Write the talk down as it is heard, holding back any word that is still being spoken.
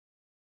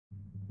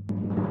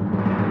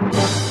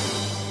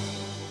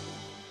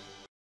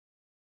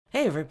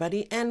Hey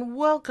everybody, and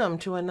welcome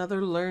to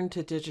another Learn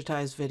to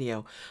Digitize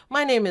video.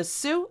 My name is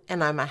Sue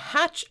and I'm a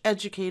Hatch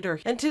educator,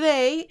 and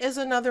today is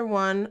another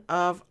one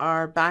of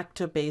our Back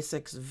to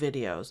Basics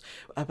videos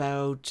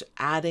about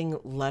adding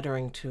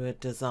lettering to a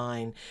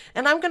design.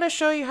 And I'm going to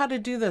show you how to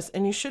do this,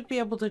 and you should be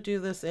able to do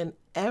this in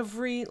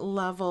every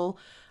level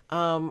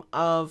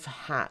of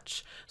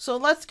Hatch. So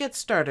let's get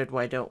started,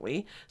 why don't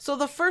we? So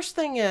the first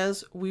thing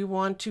is we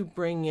want to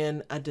bring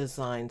in a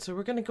design. So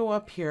we're going to go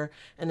up here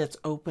and it's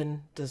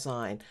open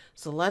design.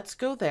 So let's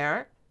go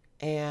there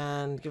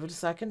and give it a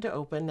second to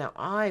open. Now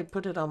I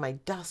put it on my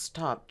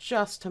desktop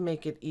just to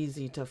make it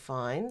easy to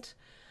find.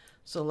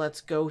 So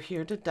let's go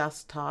here to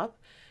desktop.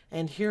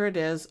 And here it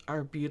is,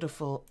 our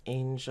beautiful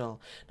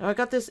angel. Now I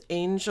got this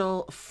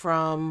angel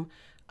from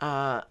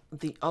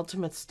the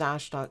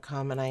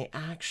ultimatestash.com, and I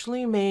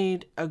actually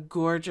made a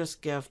gorgeous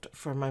gift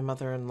for my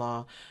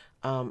mother-in-law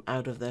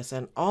out of this,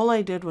 and all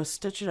I did was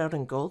stitch it out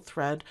in gold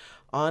thread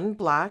on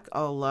black.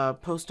 I'll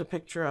post a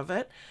picture of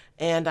it,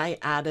 and I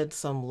added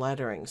some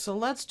lettering. So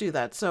let's do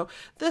that. So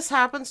this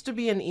happens to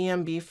be an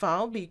EMB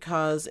file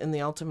because in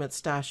the Ultimate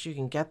Stash you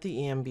can get the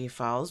EMB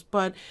files,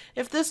 but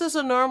if this is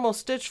a normal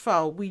stitch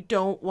file, we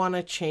don't want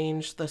to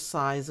change the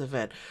size of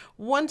it.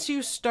 Once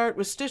you start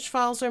with stitch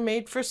files are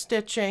made for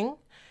stitching,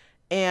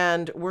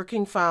 and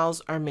working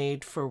files are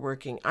made for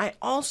working. I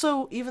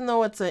also, even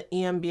though it's an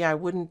EMB, I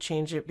wouldn't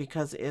change it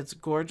because it's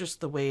gorgeous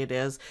the way it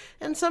is.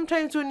 And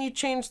sometimes when you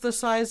change the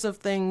size of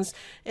things,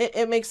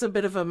 it makes a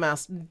bit of a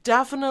mess.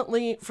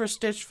 Definitely for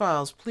stitch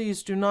files,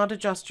 please do not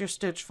adjust your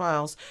stitch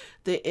files.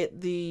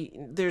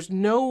 There's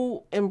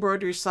no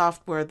embroidery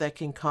software that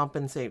can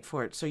compensate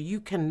for it. So you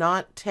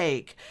cannot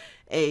take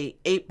a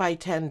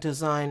 8x10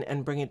 design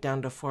and bring it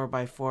down to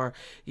 4x4.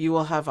 You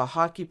will have a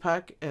hockey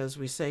puck, as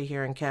we say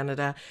here in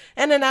Canada,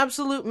 and an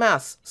absolute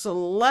mess. So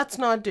let's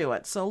not do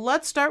it. So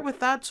let's start with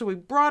that. So we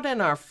brought in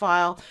our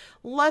file.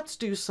 Let's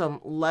do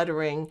some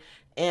lettering,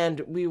 and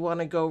we want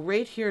to go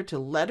right here to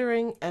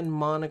lettering and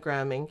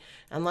monogramming,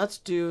 and let's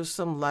do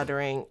some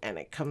lettering, and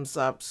it comes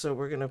up. So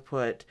we're going to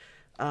put,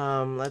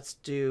 let's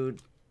do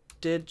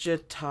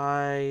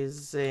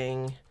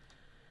digitizing.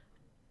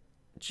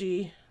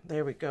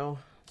 There we go.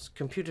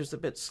 Computer's a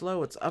bit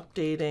slow, it's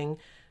updating,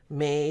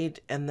 made,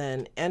 and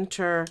then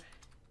enter,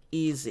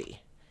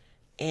 easy.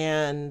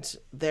 And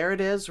there it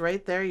is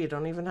right there. You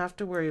don't even have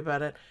to worry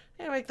about it.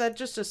 I'm gonna make that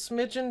just a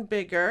smidgen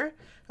bigger.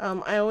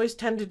 I always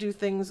tend to do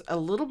things a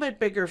little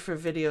bit bigger for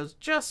videos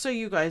just so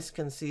you guys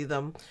can see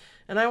them.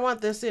 And I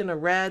want this in a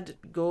red,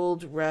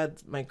 gold,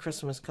 red, my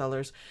Christmas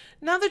colors.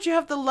 Now that you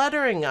have the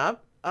lettering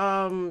up,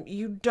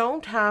 you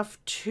don't have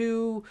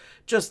to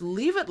just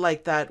leave it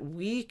like that.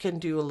 We can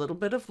do a little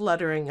bit of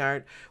lettering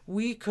art.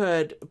 We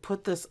could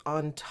put this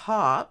on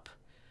top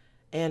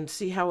and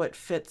see how it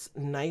fits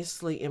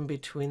nicely in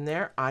between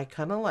there. I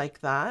kind of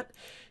like that.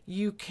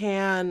 You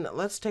can,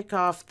 let's take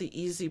off the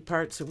easy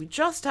part so we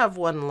just have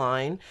one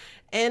line,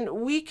 and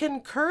we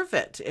can curve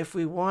it if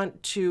we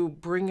want to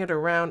bring it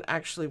around.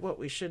 Actually, what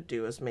we should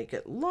do is make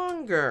it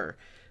longer.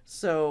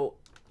 So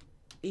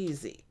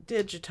easy,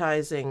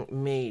 digitizing,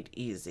 made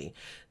easy.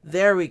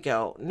 There we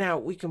go. Now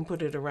we can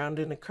put it around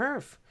in a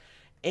curve,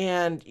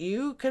 and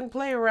you can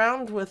play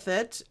around with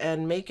it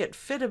and make it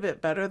fit a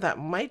bit better. That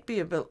might be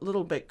a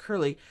little bit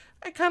curly.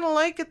 I kind of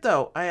like it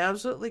though. I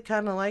absolutely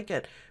kind of like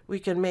it. We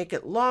can make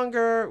it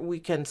longer. We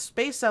can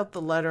space out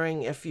the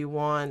lettering if you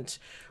want.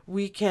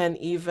 We can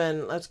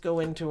even, let's go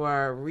into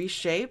our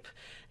reshape.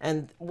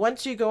 And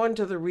once you go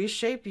into the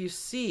reshape, you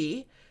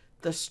see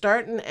the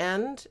start and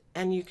end,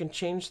 and you can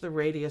change the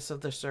radius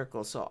of the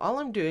circle. So all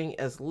I'm doing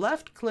is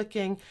left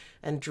clicking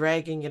and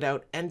dragging it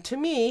out. And to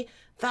me,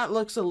 that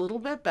looks a little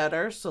bit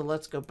better. So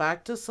let's go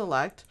back to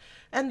select.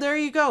 And there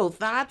you go.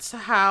 That's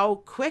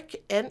how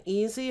quick and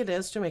easy it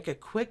is to make a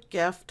quick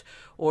gift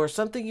or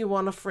something you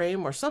want to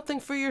frame or something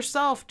for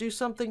yourself. Do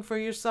something for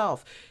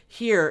yourself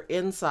here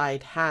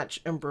inside Hatch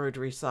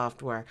Embroidery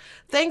software.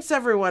 Thanks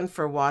everyone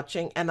for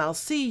watching, and I'll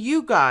see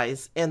you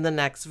guys in the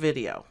next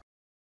video.